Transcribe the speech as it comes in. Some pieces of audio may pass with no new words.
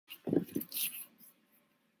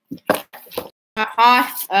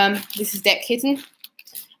Hi, this is Deck Kitten,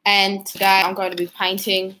 and today I'm going to be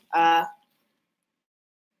painting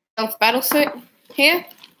Battlesuit here.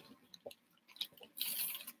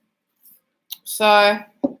 So,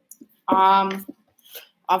 I've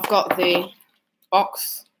got the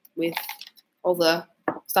box with all the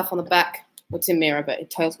stuff on the back. It's in mirror, but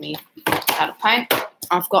it tells me how to paint.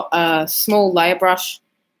 I've got a small layer brush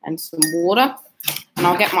and some water, and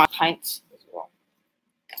I'll get my paints as well.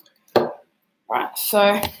 Right,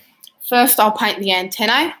 so first I'll paint the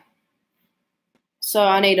antennae. So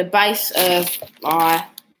I need a base of my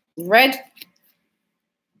red,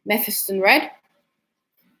 Mephiston red.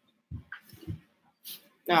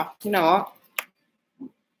 No, you know what?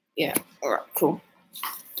 Yeah, all right, cool.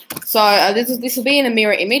 So this will be in a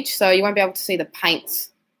mirror image, so you won't be able to see the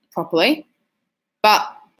paints properly,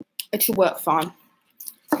 but it should work fine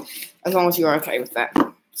as long as you're okay with that.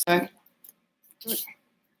 So.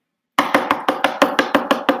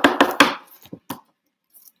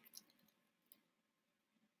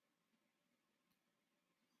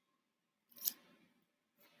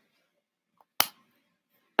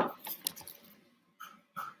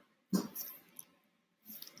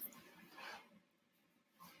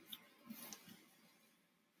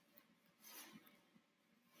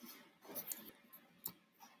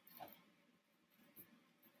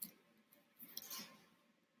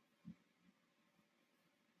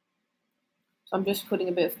 So I'm just putting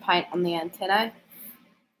a bit of paint on the antennae.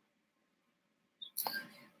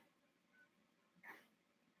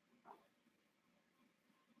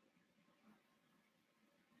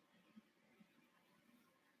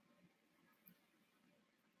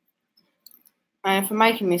 And if I'm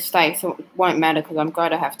making mistakes, it won't matter because I'm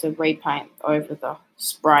going to have to repaint over the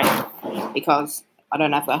spray because I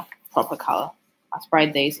don't have a proper colour. I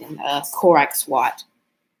sprayed these in Corax white.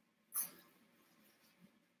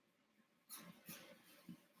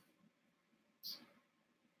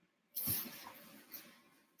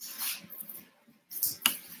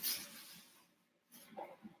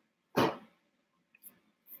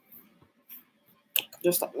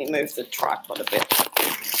 Just let me move the tripod a bit.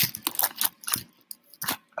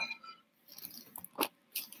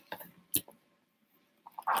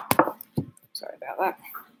 Sorry about that.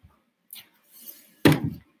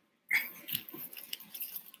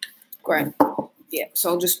 Great. Yeah, so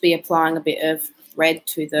I'll just be applying a bit of red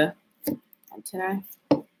to the antennae.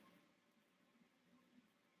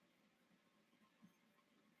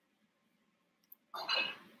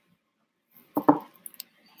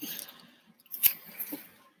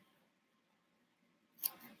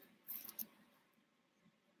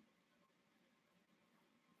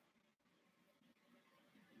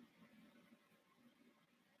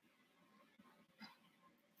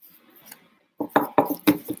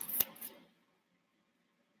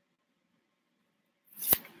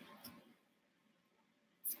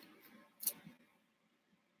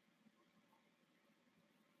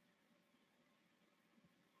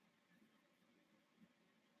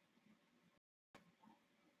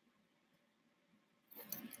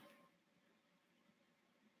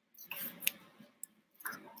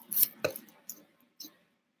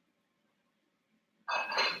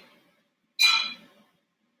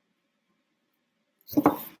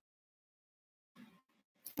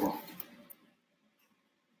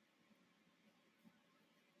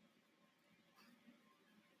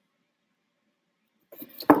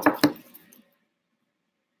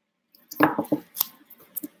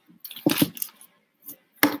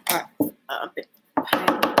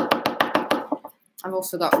 I've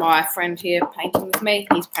also got my friend here painting with me.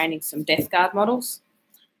 He's painting some Death Guard models,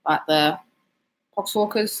 like the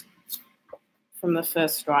Poxwalkers from the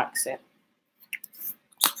First Strike set.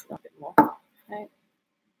 Just put a bit more. Okay.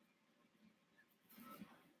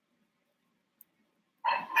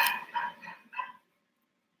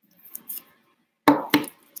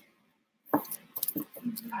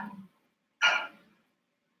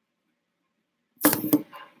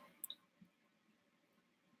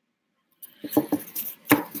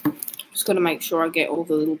 Just got to make sure I get all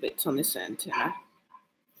the little bits on this antenna.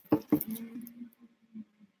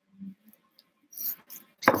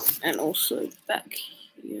 And also back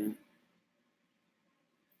here.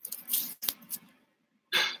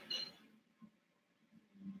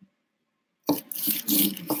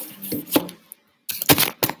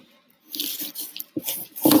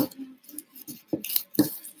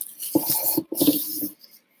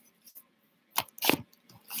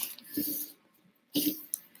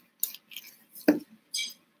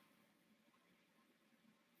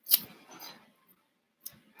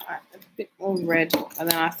 A bit more red, and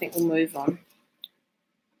then I think we'll move on.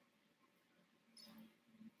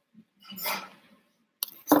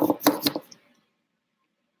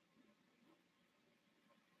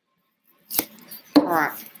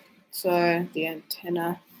 Alright, so the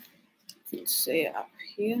antenna, you can see it up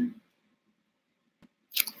here.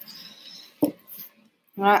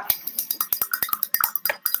 Right,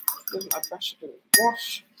 give my brush a little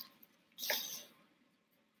wash.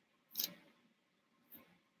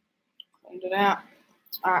 Cleaned it out.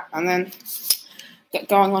 Alright, and then get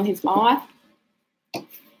going on his eye.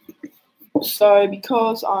 So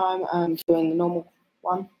because I'm doing the normal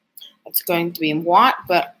one, it's going to be in white,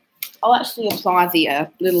 but I'll actually apply the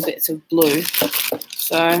little bits of blue.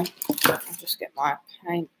 So I'll just get my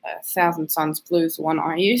paint. 1000 Suns Blue is the one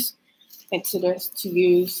I use. It's suggested to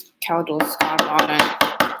use Calidor Sky,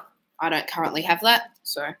 but I don't currently have that,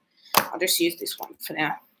 so I'll just use this one for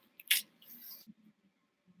now.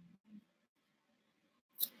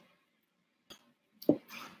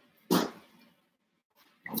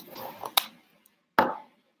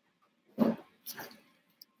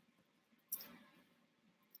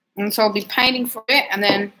 And so I'll be painting for it, and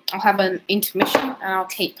then I'll have an intermission, and I'll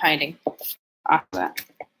keep painting after that.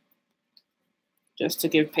 Just to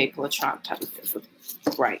give people a chance to have a bit of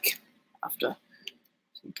a break after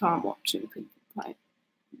some time watching people paint.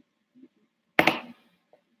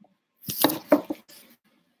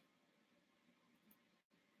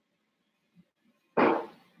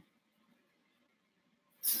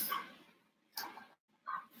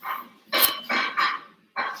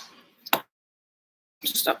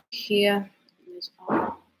 Just up here.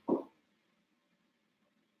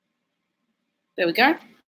 There we go.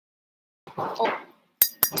 Oh.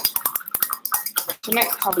 So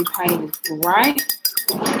next I'll be painting with grey.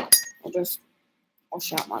 I'll just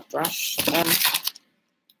wash out my brush.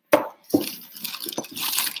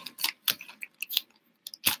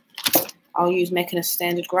 I'll use Mechanist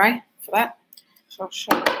Standard Grey for that. So I'll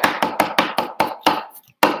show you that.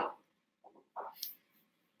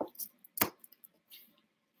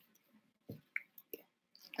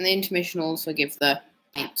 And the intermission will also give the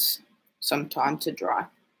paints some time to dry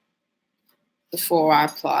before I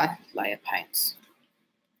apply layer paints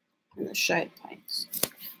and the shade paints.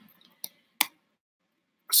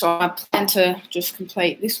 So I plan to just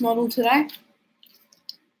complete this model today.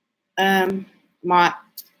 Might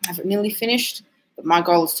have it nearly finished, but my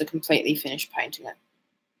goal is to completely finish painting it.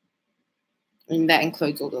 And that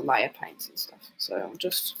includes all the layer paints and stuff. So I'll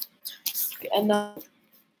just get another.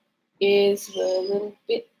 Is the little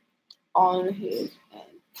bit on his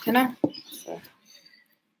antenna. So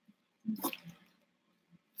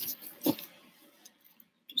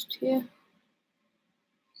just here.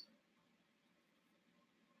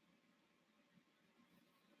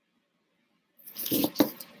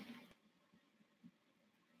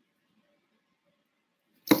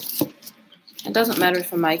 It doesn't matter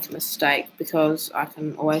if I make a mistake because I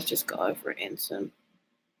can always just go over it in some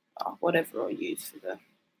whatever I'll use for the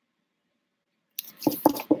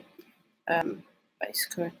base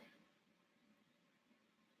coat.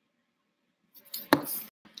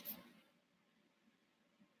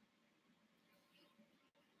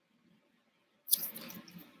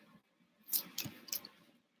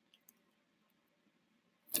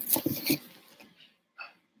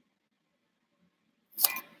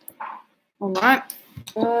 All right.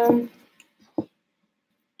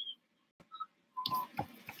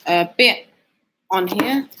 A bit on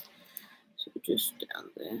here, so just down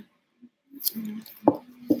there.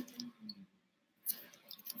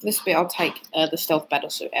 This bit I'll take the Stealth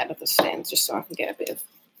Battlesuit out of the stands just so I can get a bit of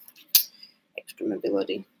extra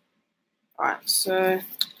mobility. Alright, so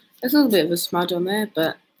there's a little bit of a smudge on there,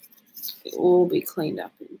 but it will be cleaned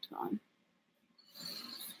up in time.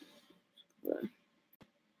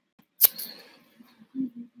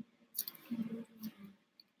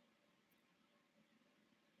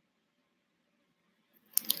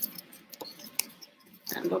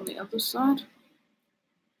 And on the other side.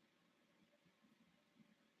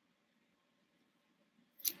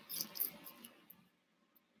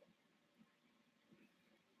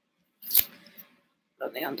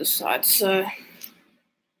 On the underside, so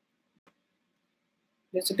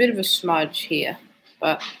there's a bit of a smudge here,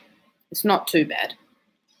 but it's not too bad.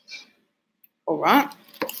 All right,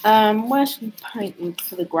 where's the painting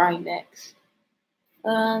for the grey next?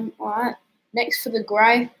 All right, next for the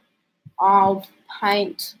grey, I'll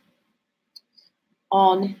paint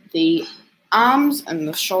on the arms and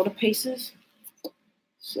the shoulder pieces,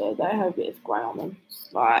 so they have a bit of grey on them,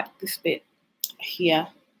 like this bit here.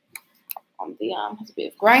 On the arm has a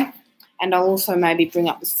bit of grey, and I'll also maybe bring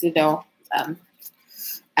up the Citadel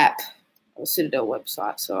app or Citadel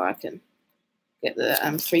website so I can get the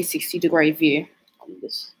 360-degree view on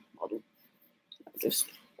this model. So just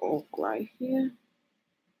all grey here.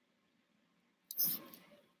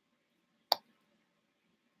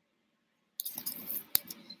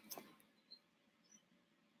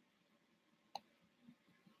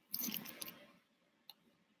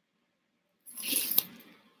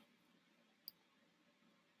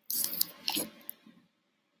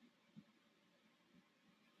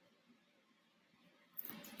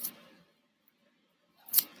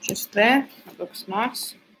 just there. That looks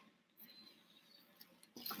nice.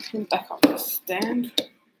 Put back on the stand.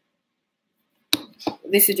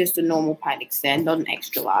 This is just a normal painting stand, not an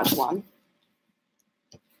extra large one.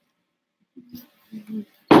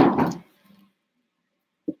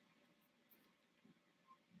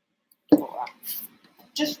 Alright.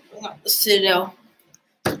 Just bring up the Citadel.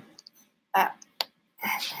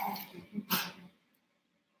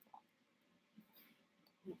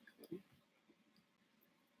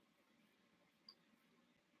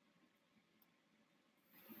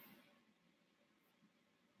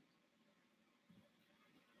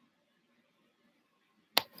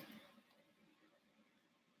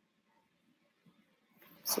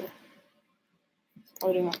 So,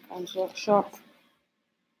 loading up Games Workshop.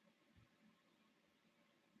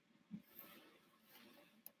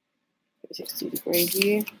 Put 60-degree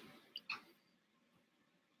view.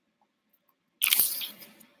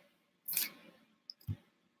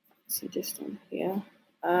 See just on here.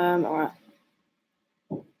 Alright.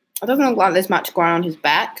 It doesn't look like there's much grey on his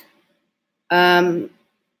back. There's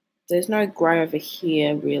no grey over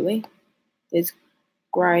here really. There's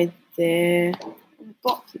grey there. The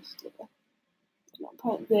box is there.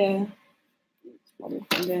 I'll paint there. And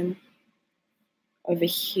then over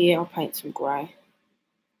here I'll paint some grey.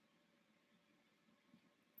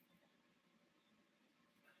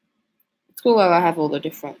 It's cool that I have all the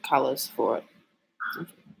different colours for it.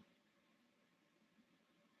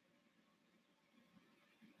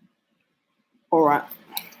 Alright,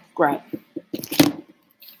 great.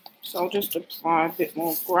 So I'll just apply a bit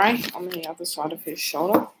more grey on the other side of his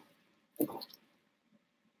shoulder.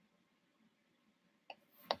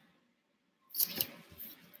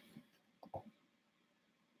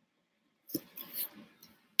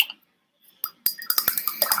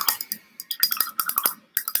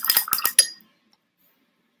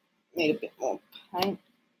 Need a bit more paint.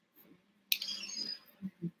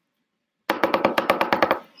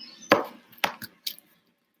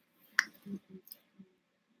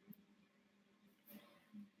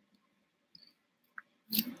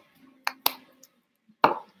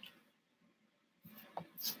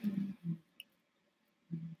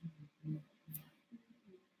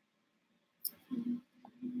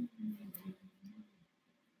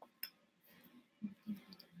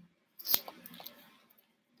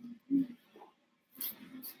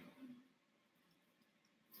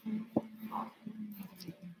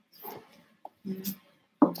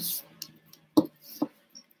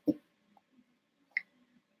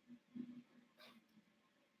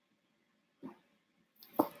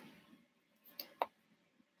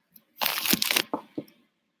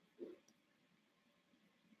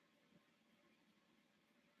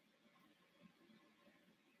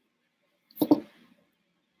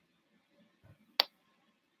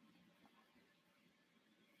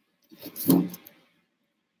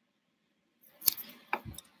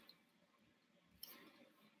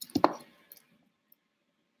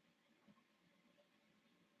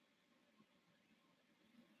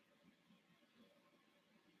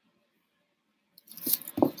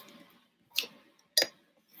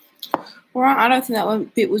 Alright, I don't think that one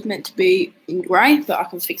bit was meant to be in grey, but I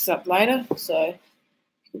can fix it up later. So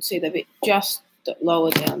you can see the bit just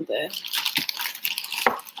lower down there.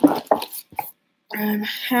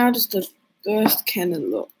 How does the first cannon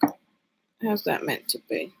look? How's that meant to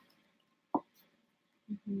be?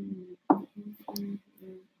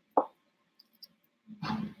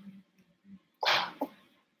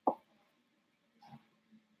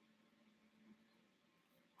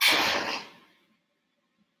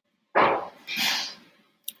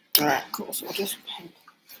 Alright, cool. So I'll just paint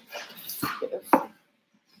a bit of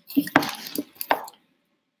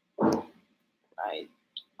grey.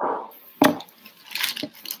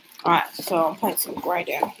 Alright, so I'll paint some grey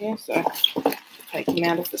down here. So take him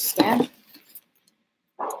out of the stand.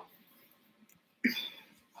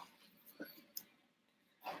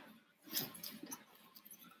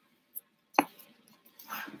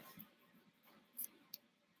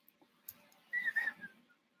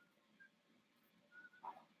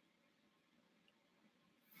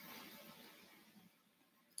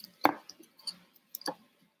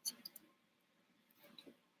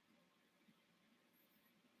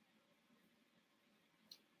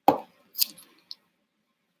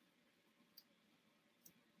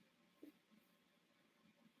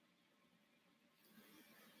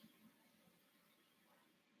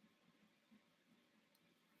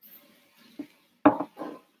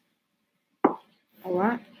 All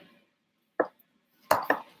right.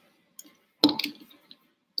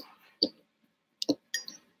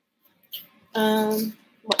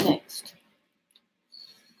 What next?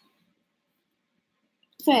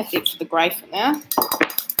 fair bit for the grey for now.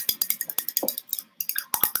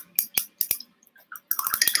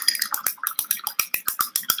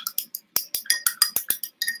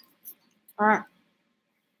 Alright.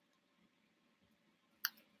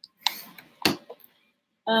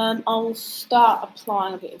 I'll start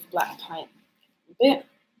applying a bit of black paint. A bit.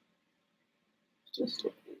 Just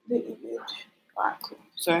look at the image. Alright, cool.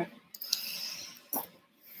 So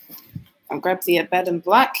I'll grab the Abaddon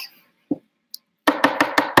black.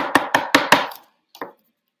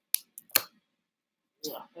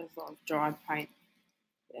 Yeah, there's a lot of dry paint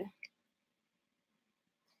there.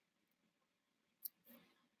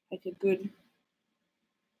 Take a good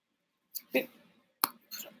bit,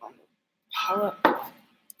 put it on the palette.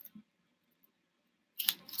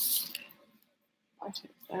 Light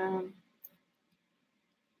it down.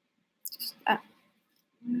 Just that.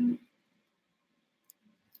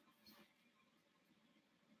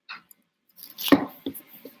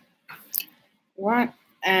 Right,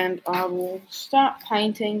 and I will start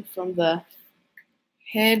painting from the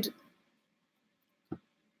head.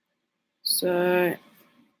 So,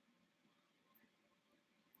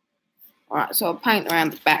 alright, so I'll paint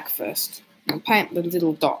around the back first. I'll paint the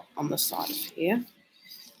little dot on the side of here.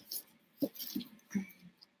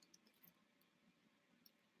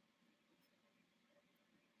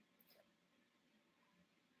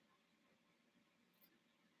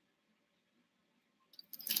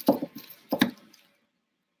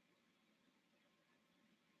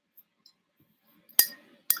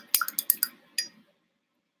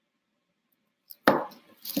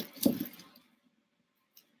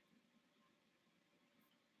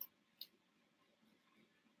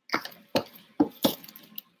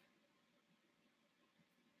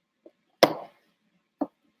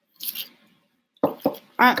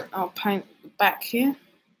 Alright, I'll paint the back here.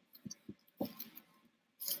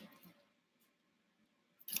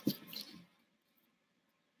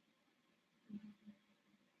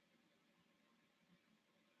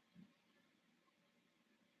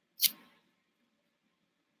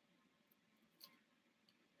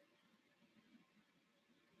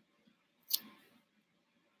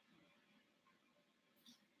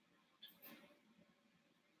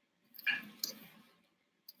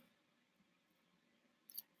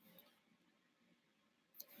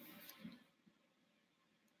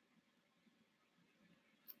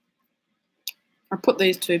 I put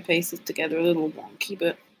these two pieces together a little wonky,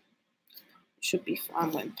 but it should be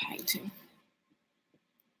fine when painting.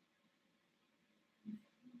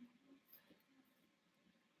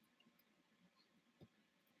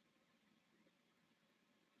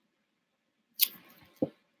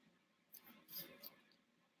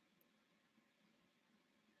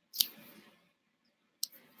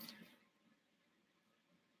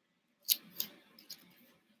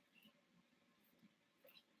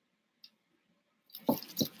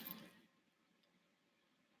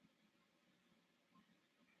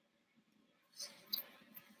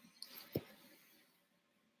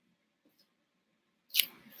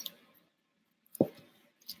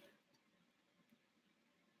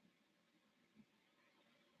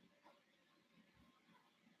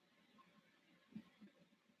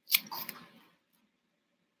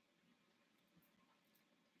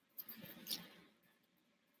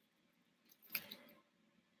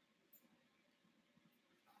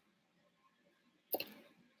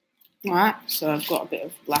 Alright, so I've got a bit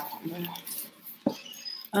of black on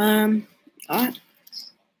there. Alright.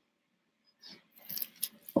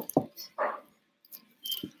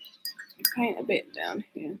 Paint a bit down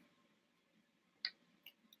here.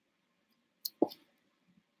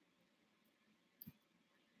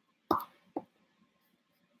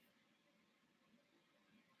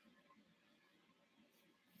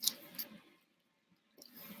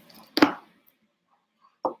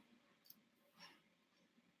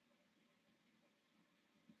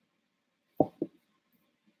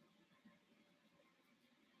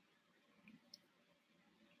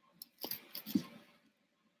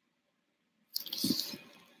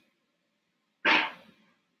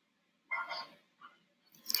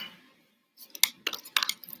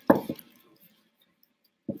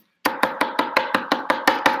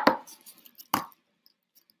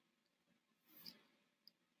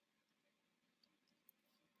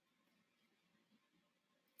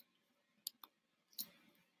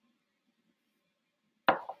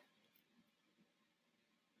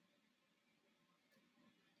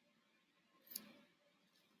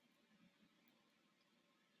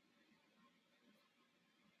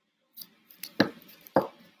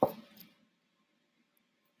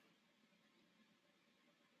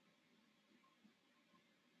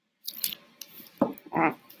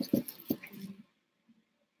 Alright.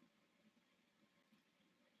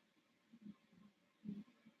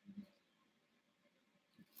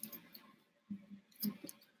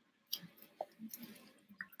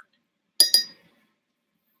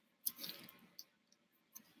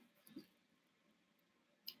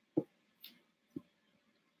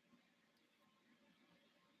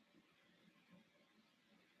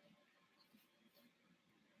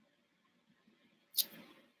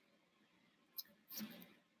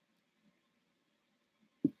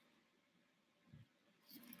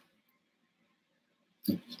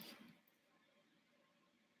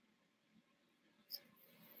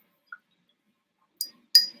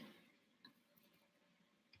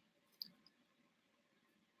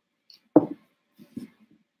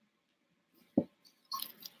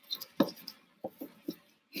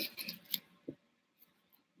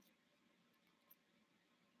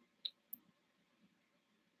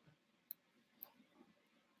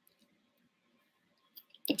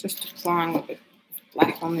 Just applying a bit of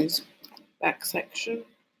black on his back section.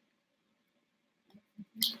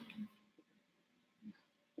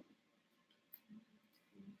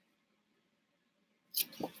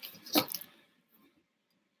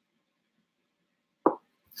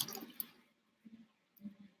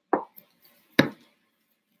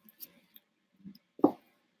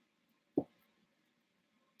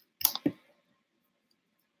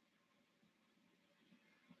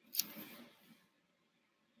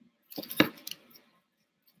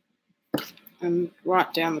 And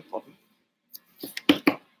right down the bottom.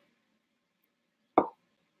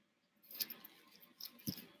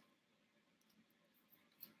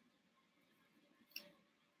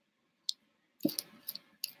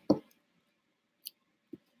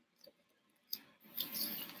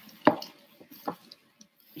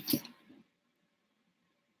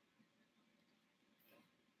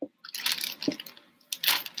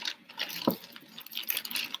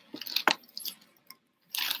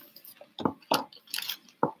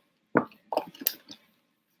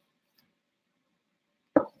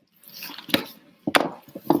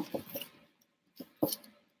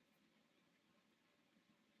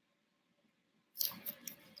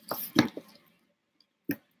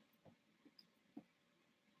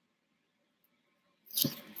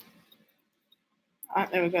 Alright,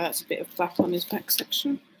 there we go, that's a bit of black on his back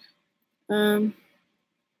section. Alright,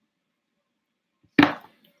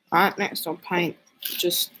 next I'll paint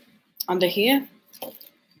just under here.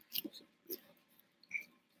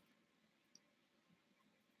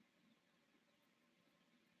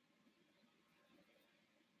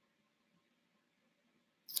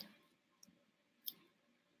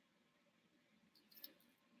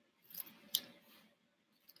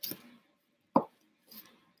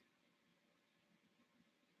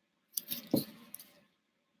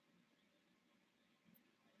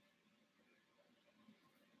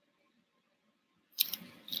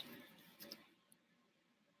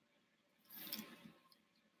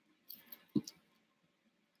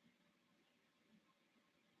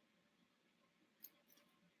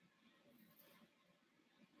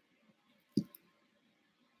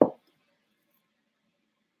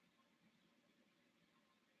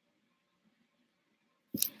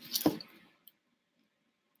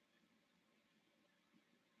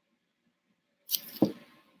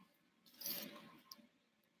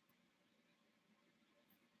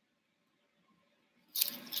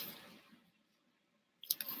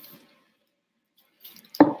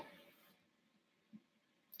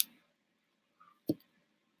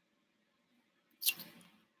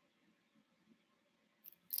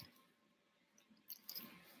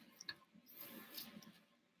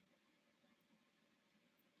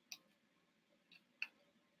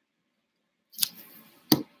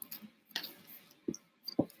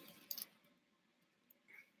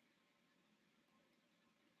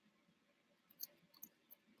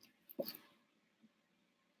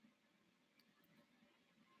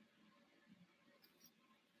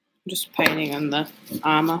 Just painting on the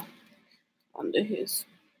armour under his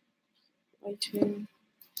waiting.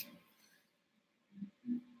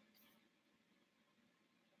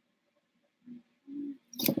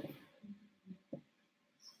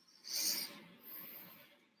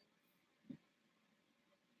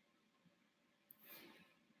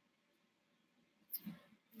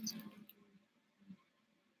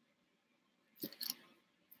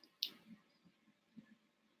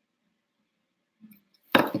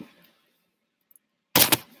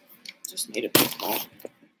 Just need a bit more.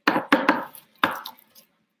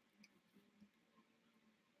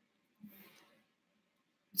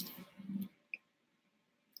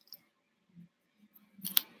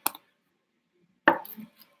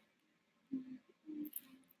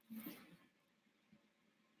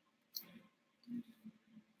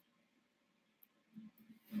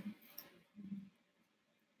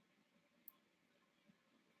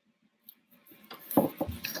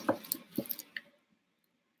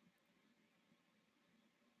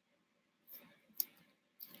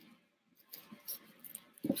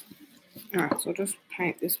 Alright, so I'll just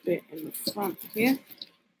paint this bit in the front here.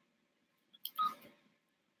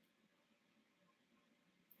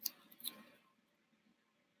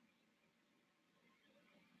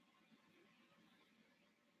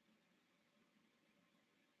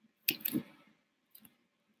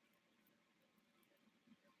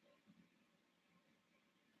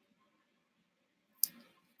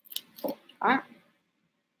 Alright.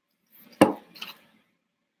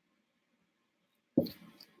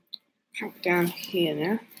 Pack down here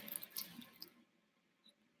now.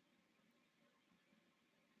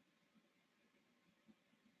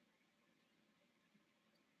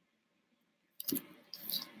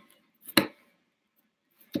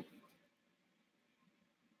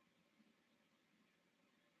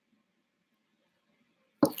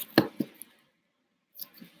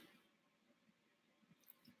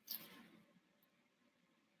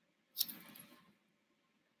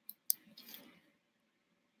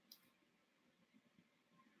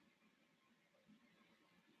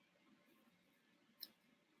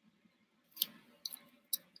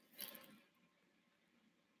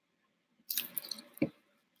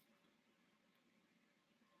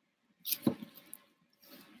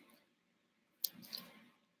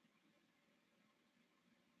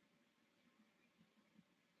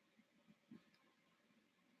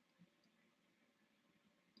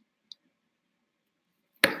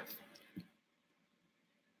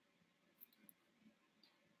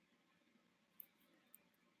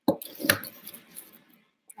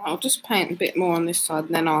 I'll just paint a bit more on this side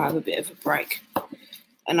and then I'll have a bit of a break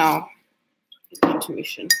and I'll get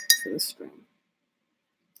intermission for the screen.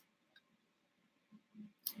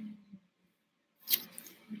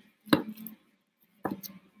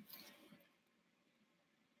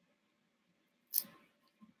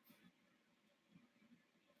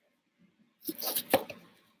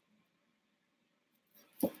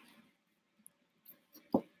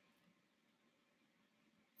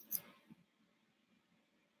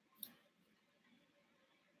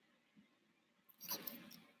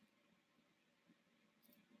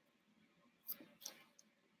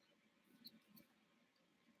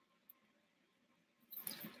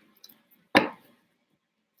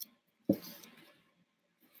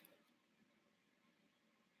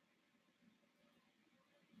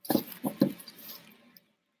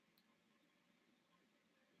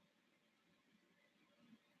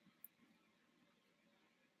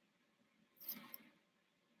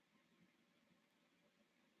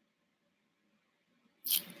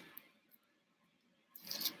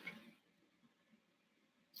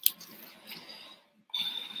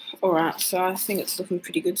 All right, so I think it's looking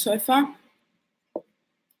pretty good so far.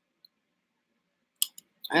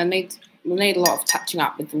 We'll need a lot of touching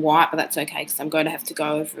up with the white, but that's okay because I'm going to have to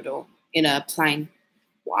go over it all in a plain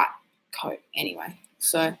white coat anyway.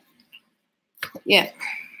 So, yeah.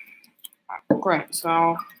 Right, great. So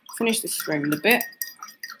I'll finish this room in a bit.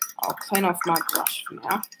 I'll clean off my brush for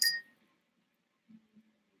now.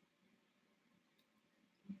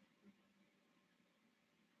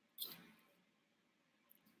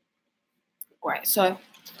 Great. So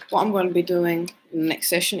what I'm going to be doing in the next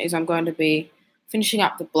session is I'm going to be finishing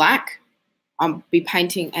up the black. I'll be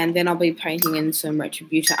painting, and then I'll be painting in some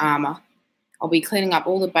Retributor armor. I'll be cleaning up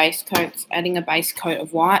all the base coats, adding a base coat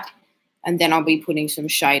of white, and then I'll be putting some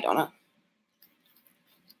shade on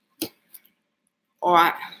it. All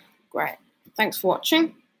right, great. Thanks for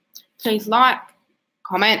watching. Please like,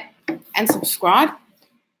 comment, and subscribe.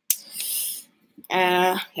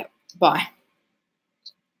 Bye.